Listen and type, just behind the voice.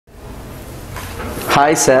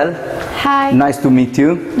Hi, Sel. Hi. Nice to meet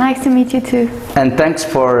you. Nice to meet you too. And thanks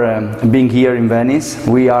for being here in Venice.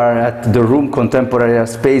 We are at the room Contemporary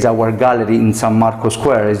Space, our gallery in San Marco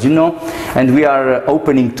Square, as you know, and we are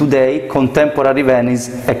opening today Contemporary Venice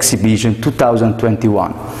exhibition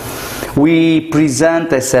 2021. We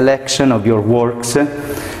present a selection of your works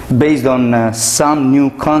based on some new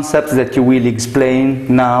concepts that you will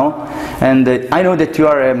explain now. And I know that you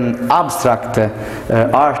are an abstract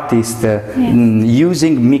artist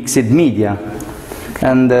using mixed media.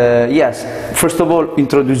 And yes, first of all,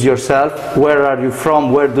 introduce yourself. Where are you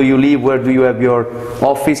from? Where do you live? Where do you have your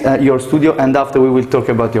office, your studio? And after we will talk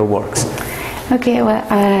about your works. Okay, well,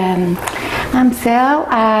 I'm Sel.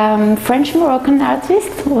 I'm French-Moroccan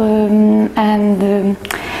artist, and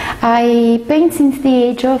I paint since the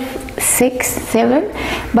age of 6, 7,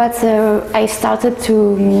 but I started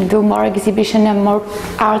to do more exhibition and more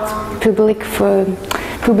art, public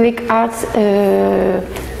art,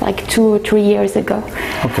 like 2 or 3 years ago.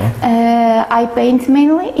 Okay. I paint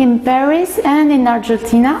mainly in Paris and in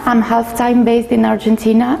Argentina. I'm half-time based in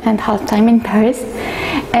Argentina and half-time in Paris.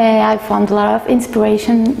 I found a lot of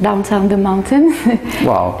inspiration downtown the mountain.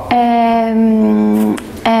 Wow.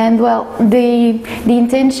 And well, the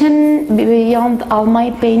intention beyond all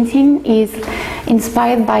my painting is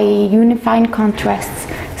inspired by unifying contrasts.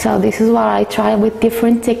 So this is what I try with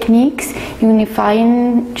different techniques,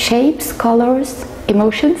 unifying shapes, colors,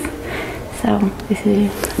 emotions. So this is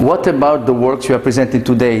it. What about the works you are presenting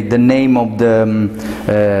today? The name of the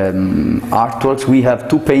artworks? We have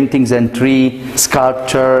 2 paintings and 3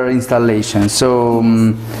 sculpture installations. So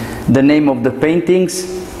the name of the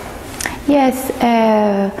paintings? Yes,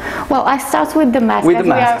 well, I start with the mask. With the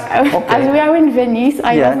mask. Okay. As we are in Venice,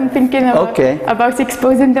 I wasn't thinking about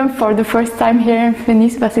exposing them for the first time here in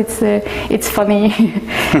Venice, but it's funny.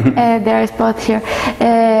 There is both here.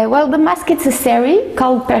 Well, the mask, it's a series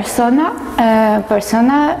called Persona.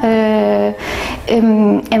 Persona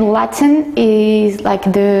in Latin is like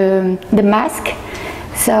the mask.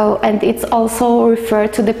 So, and it's also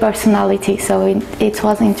referred to the personality, so it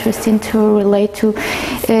was interesting to relate to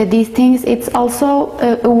these things. It's also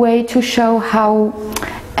a way to show how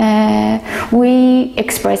we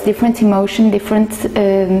express different emotion, different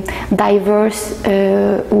diverse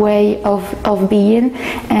way of being,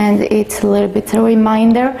 and it's a little bit a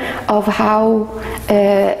reminder of how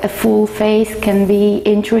a full face can be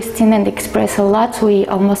interesting and express a lot. We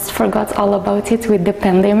almost forgot all about it with the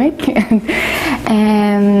pandemic.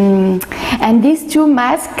 And these 2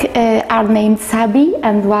 masks are named Sabi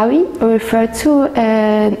and Wabi, refer to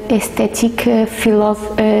aesthetic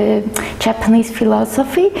Japanese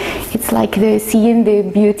philosophy. It's like seeing the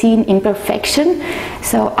beauty in imperfection.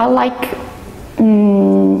 So I like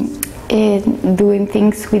doing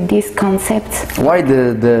things with this concept. Why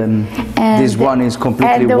this one is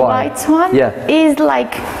completely and the white? White one is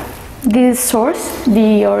like the source,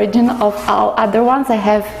 the origin of all other ones. I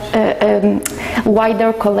have a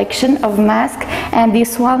wider collection of masks, and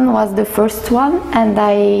this one was the first one, and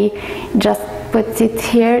I just put it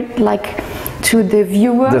here like to the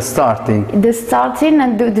viewer. The starting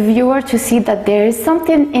and the viewer to see that there is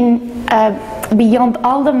something in beyond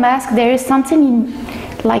all the masks. There is something in,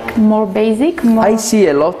 like more basic. I see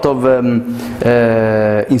a lot of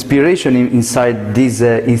inspiration inside this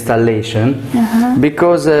installation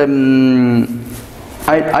because I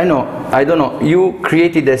don't know. You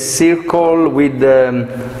created a circle with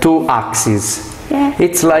 2 axes. Yeah.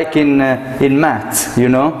 It's like in maths, you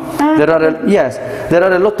know. There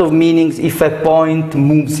are a lot of meanings. If a point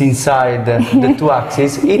moves inside the 2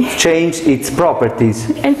 axes, it changes its properties.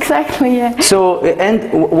 Exactly. Yeah. So,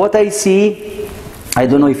 and what I see, I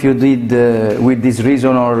don't know if you did with this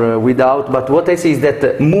reason or without, but what I see is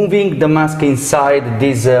that moving the mask inside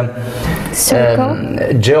this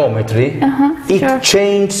geometry, it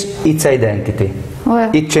changes its identity.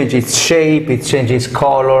 Well, it changes its shape, it changes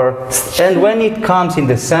color, and when it comes in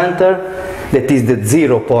the center, that is the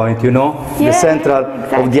 0 point, you know, the central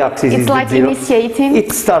of the axis is like the 0. Initiating.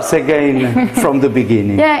 It starts again from the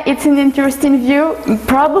beginning. Yeah, it's an interesting view.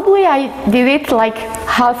 Probably I did it like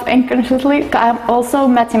half unconsciously. I'm also a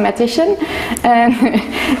mathematician and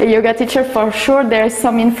a yoga teacher for sure. There's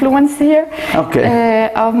some influence here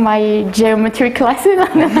of my geometry classes.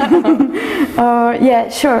 Yeah,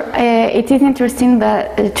 sure. It is interesting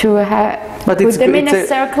that to have. But put them in a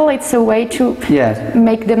circle. It's a way to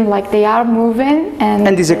make them like they are moving, and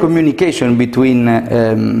it's a communication between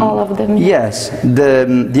all of them. Yes,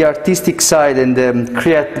 the artistic side and the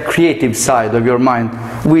creative side of your mind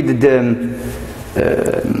with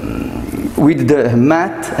the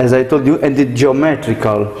math, as I told you, and the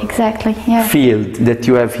geometrical field that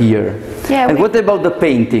you have here. Yeah, And what about the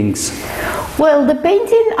paintings? Well, the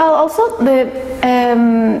painting also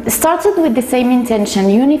started with the same intention,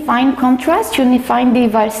 unifying contrast, unifying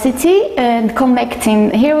diversity and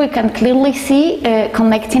connecting. Here we can clearly see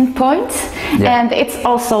connecting points, and it's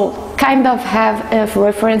also kind of have a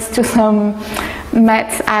reference to some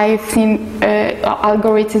maths I've seen,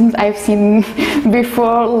 algorithms I've seen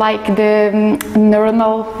before, like the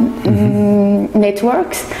neuronal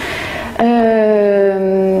networks.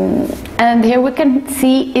 And here we can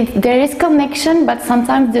see if there is connection, but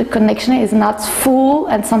sometimes the connection is not full,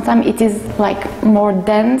 and sometimes it is like more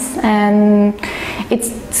dense, and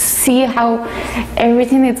it's see how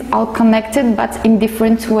everything is all connected but in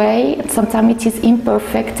different way. Sometimes it is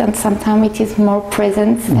imperfect and sometimes it is more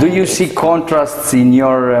present. Do you see contrasts in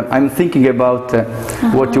your I'm thinking about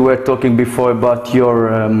what you were talking before about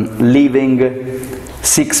your living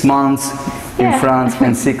 6 months in France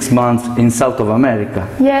and 6 months in South of America.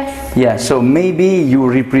 Yes. Yeah, so maybe you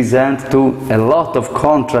represent to a lot of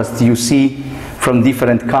contrast you see from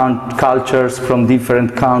different cultures, from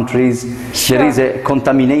different countries. Sure. There is a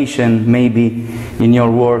contamination maybe in your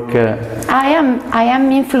work. I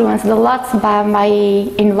am influenced a lot by my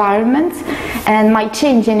environment and my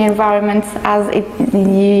change in environment, as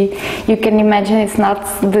you can imagine it's not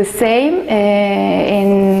the same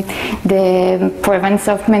in the province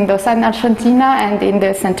of Mendoza in Argentina and in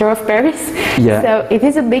the center of Paris. Yeah. So it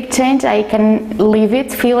is a big change. I can live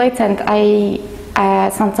it, feel it, and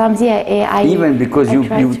sometimes I even because you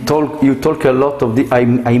talk a lot of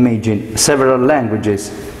I imagine several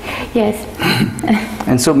languages. Yes.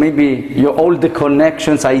 And so maybe all the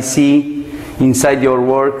connections I see inside your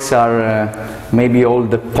works are maybe all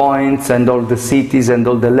the points and all the cities and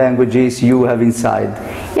all the languages you have inside.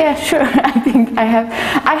 Yeah, sure. I think I have.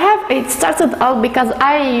 It started all because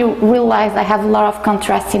I realized I have a lot of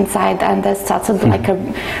contrast inside, and I started like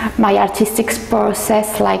my artistic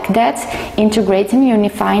process like that, integrating,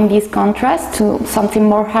 unifying these contrasts to something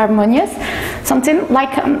more harmonious, something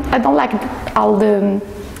like I don't like all the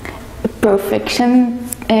perfection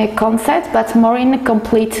concept, but more in a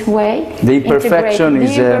complete way. The imperfection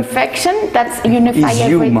is the imperfection that's unify is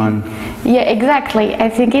everything. human. Yeah, exactly. I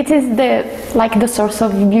think it is the source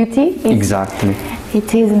of beauty. Exactly.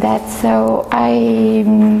 It is that. So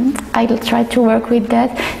I'll try to work with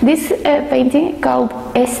that. This painting called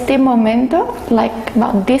Este Momento, like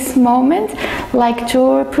about this moment, like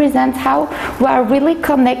to represent how we are really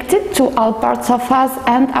connected to all parts of us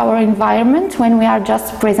and our environment when we are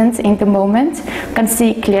just present in the moment. You can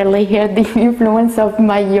see clearly here the influence of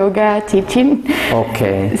my yoga teaching.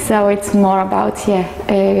 Okay. So it's more about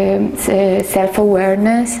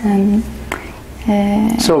self-awareness and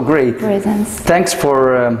so great. presence. Thanks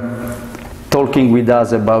for talking with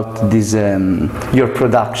us about this your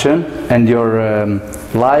production and your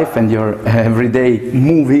life and your everyday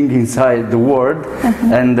moving inside the world.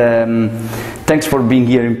 And thanks for being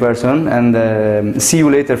here in person, and see you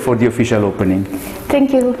later for the official opening.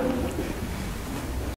 Thank you.